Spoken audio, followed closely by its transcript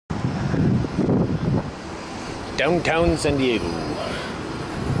downtown San Diego.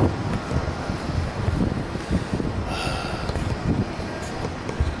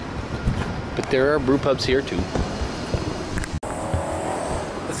 But there are brew pubs here too.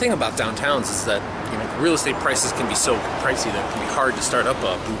 The thing about downtowns is that, you know, real estate prices can be so pricey that it can be hard to start up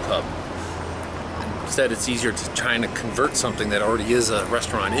a brew pub. Instead, it's easier to try and convert something that already is a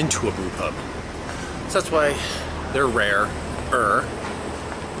restaurant into a brew pub. So that's why they're rare, but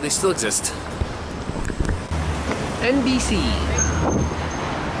they still exist. NBC.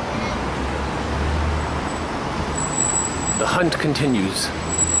 The hunt continues,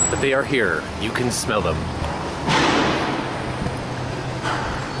 but they are here. You can smell them.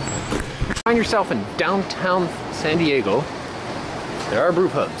 Find yourself in downtown San Diego. There are brew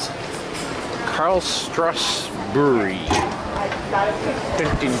pubs. Karl Strauss Brewing. Dun,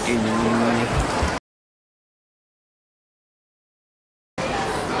 dun, dun.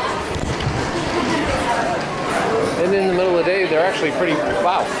 And in the middle of the day, they're actually pretty,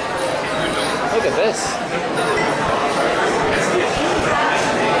 wow. Look at this.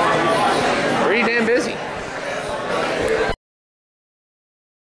 Pretty damn busy.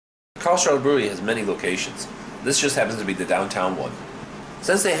 Karl Strauss Brewing has many locations. This just happens to be the downtown one.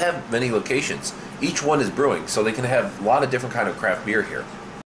 Since they have many locations, each one is brewing, so they can have a lot of different kind of craft beer here.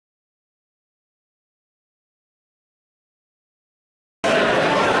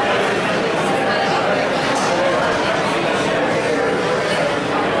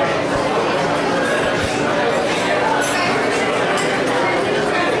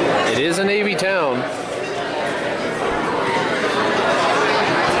 It is a Navy town.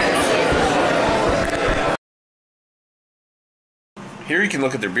 Here you can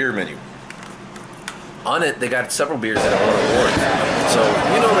look at their beer menu. On it, they got several beers that have won awards. So,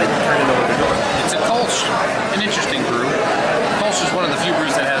 you know they kind of know what they're doing. It's a Kolsch, an interesting brew. Kolsch is one of the few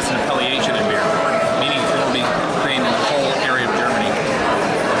brews that has an appellation in beer, meaning it can only be made in the whole area of Germany.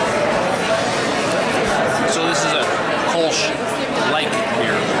 So this is a Kolsch-like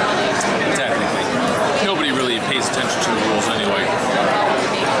beer, technically. Nobody really pays attention to the rules anyway.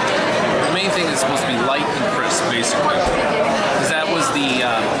 The main thing is supposed to be light and crisp, basically. Because that was the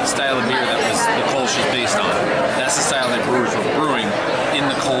style of beer that was the Kolsch is based on. That's the style that brewers were brewing in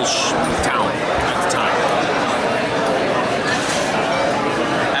the Kolsch town at the time.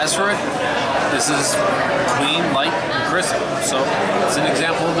 As for it, this is clean, light, and crisp. So it's an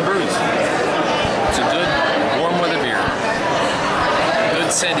example of the brews. It's a good warm weather beer. Good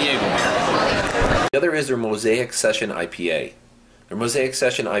San Diego beer. The other is their Mosaic Session IPA. Their Mosaic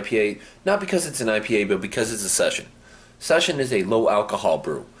Session IPA, not because it's an IPA, but because it's a session. Session is a low alcohol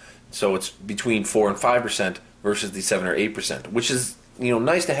brew, so it's between 4 and 5% versus the 7 or 8%, which is, you know,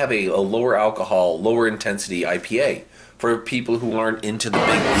 nice to have a lower alcohol, lower intensity IPA for people who aren't into the big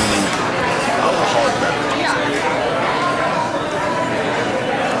booming alcoholic beverages.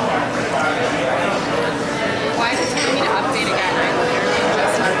 Why is it telling me to update again? I literally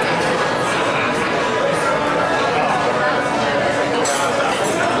just updated.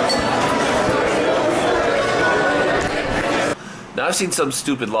 Now I've seen some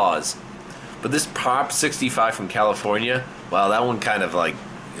stupid laws, but this Prop 65 from California, wow, that one kind of like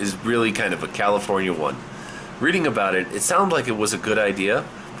is really kind of a California one. Reading about it, it sounded like it was a good idea,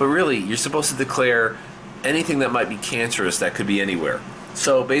 but really you're supposed to declare anything that might be cancerous that could be anywhere.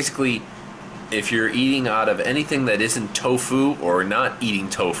 So basically, if you're eating out of anything that isn't tofu or not eating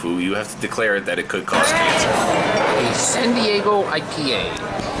tofu, you have to declare it that it could cause cancer. A San Diego IPA.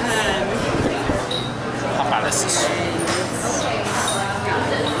 How about this?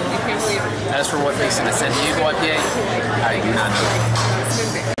 As for what makes it a San Diego IPA, I do not know.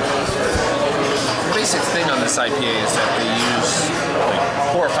 The basic thing on this IPA is that they use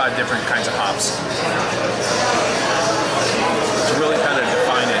like 4 or 5 different kinds of hops to really kind of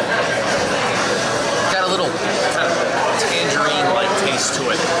define it. Got a little kind of tangerine-like taste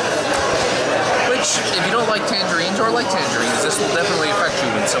to it. Which, if you don't like tangerines or like tangerines, this will definitely affect you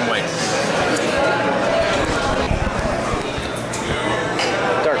in some way.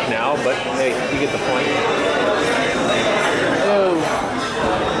 Dark now, but hey, you get the point. Oh.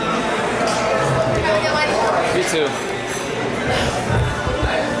 You too.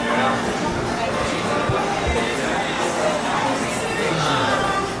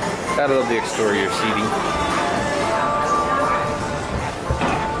 Gotta love the exterior seating.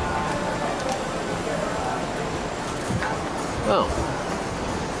 Oh.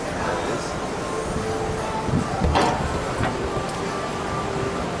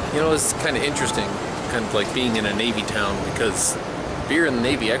 You know, it's kind of interesting, kind of like being in a Navy town, because beer in the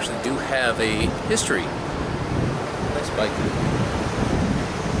Navy actually do have a history. Nice bike.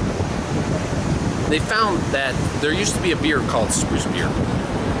 they found that there used to be a beer called spruce beer.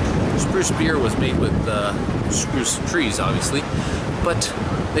 Spruce beer was made with spruce trees, obviously, but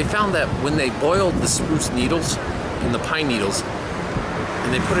they found that when they boiled the spruce needles and the pine needles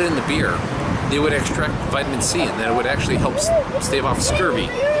and they put it in the beer, they would extract vitamin C, and that it would actually help stave off scurvy.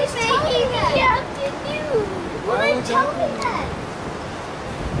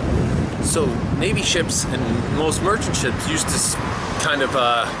 So Navy ships and most merchant ships used to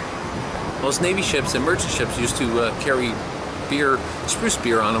most Navy ships and merchant ships used to carry spruce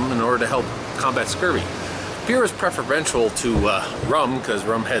beer on them in order to help combat scurvy. Beer is preferential to rum because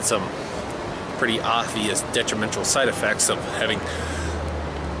rum had some pretty obvious detrimental side effects of having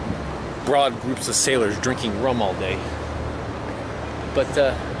broad groups of sailors drinking rum all day. But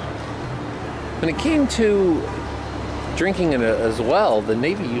when it came to drinking it as well, the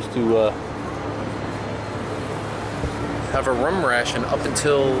Navy used to have a rum ration up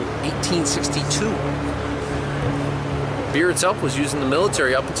until 1862. Beer itself was used in the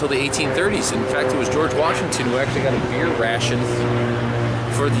military up until the 1830s. In fact, it was George Washington who actually got a beer ration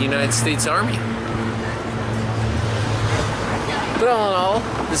for the United States Army. But all in all,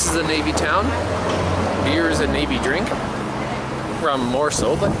 this is a Navy town. Beer is a Navy drink. Rum more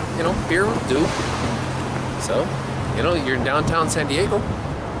so, but you know, beer will do. So, you know, you're in downtown San Diego.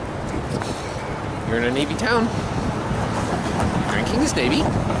 You're in a Navy town. Drinking is Navy.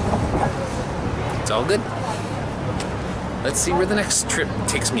 It's all good. Let's see where the next trip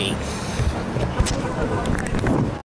takes me.